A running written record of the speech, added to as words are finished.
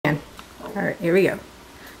Alright, here we go.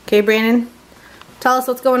 Okay, Brandon, tell us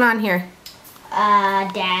what's going on here.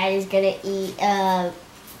 Dad is gonna eat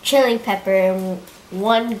chili pepper in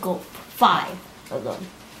one gulp. 5 of them.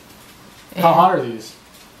 How hot are these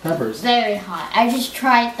peppers? Very hot. I just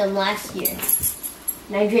tried them last year.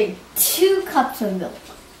 And I drank 2 cups of milk.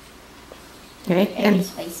 Okay, Very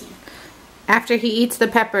spicy. After he eats the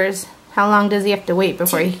peppers, how long does he have to wait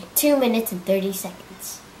before he... 2 minutes and 30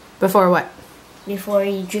 seconds. Before what? Before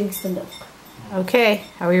he drinks the milk. Okay,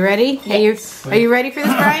 are we ready? Yes. Are you ready for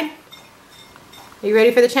this, Brian? Are you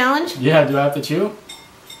ready for the challenge? Yeah, do I have to chew?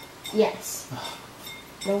 Yes.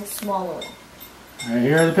 No swallowing. Alright,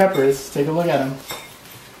 here are the peppers. Take a look at them.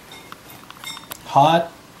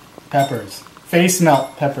 Hot peppers. Face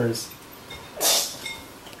melt peppers.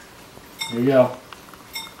 Here we go.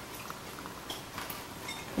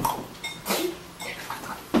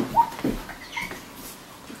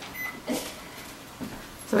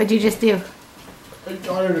 So what'd you just do? I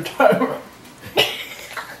got it a timer.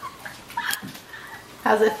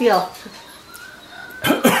 How's it feel?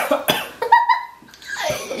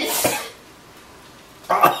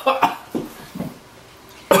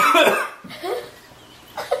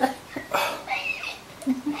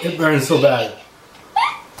 It burns so bad.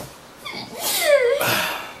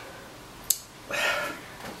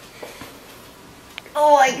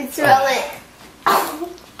 Oh, I can smell it.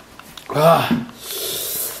 Ah.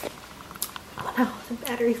 Oh no, the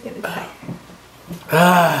battery's gonna die.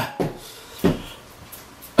 Ah.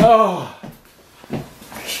 Oh.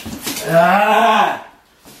 Ah.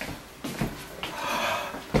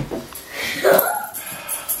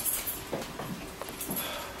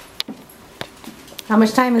 How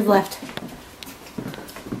much time is left?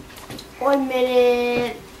 1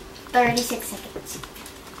 minute, 36 seconds.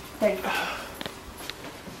 35.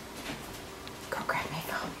 Go grab my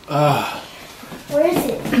phone. Ah. Where is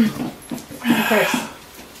it? First.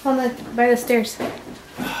 By the stairs.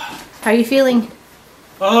 How are you feeling?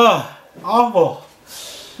 Oh, awful.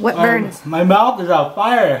 What burns? My mouth is on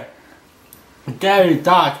fire. I can't even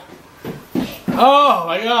talk. Oh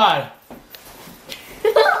my god.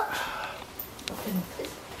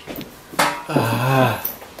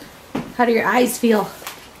 How do your eyes feel?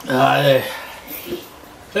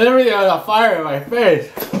 Everything was on fire in my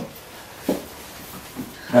face.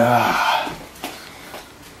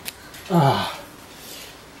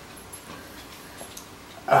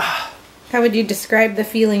 How would you describe the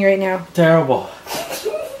feeling right now? Terrible.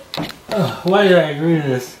 Why did I agree to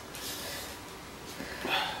this?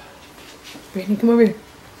 Brandon, come over here.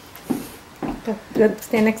 Go,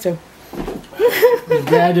 stand next to him.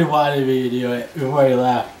 Dad didn't want me to do it before he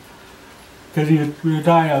left. Because we were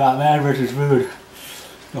talking about man versus food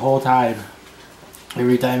the whole time.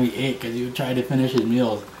 Every time he ate, because he would try to finish his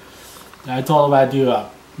meals. And I told him I'd do a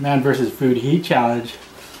man versus food heat challenge.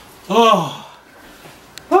 Oh!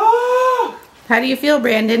 Oh! How do you feel,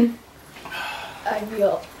 Brandon? I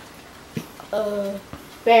feel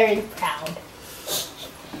very proud.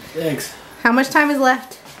 Thanks. How much time is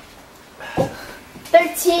left?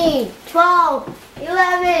 13, 12,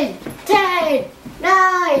 11, 10,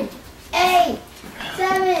 9, 8,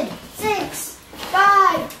 7, 6,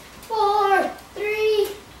 5, 4, 3,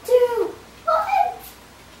 2, 1.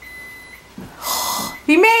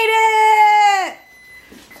 He made it!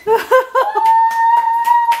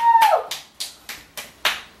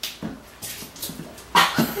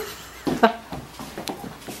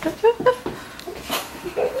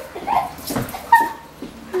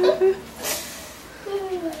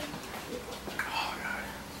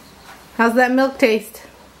 How's that milk taste?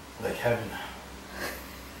 Like heaven.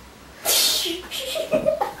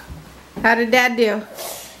 How did Dad do?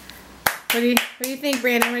 What do you think,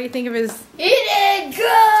 Brandon? What do you think of his... He did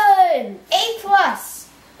good! A+.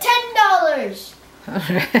 $10.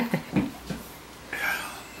 Alright.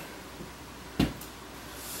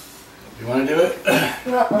 You want to do it?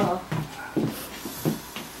 Uh-oh.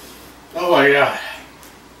 Oh my god.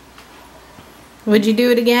 Would you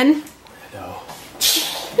do it again? No.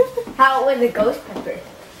 How was the ghost pepper?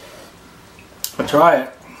 I'll try it.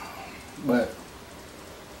 But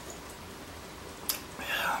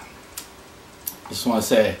I just want to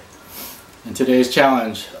say, in today's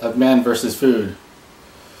challenge of man versus food,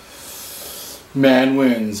 man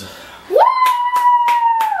wins. Woo!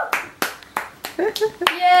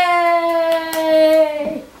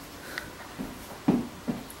 Yay!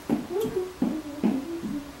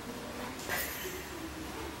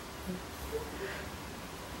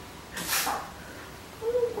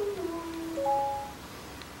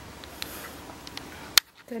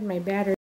 Good, my battery.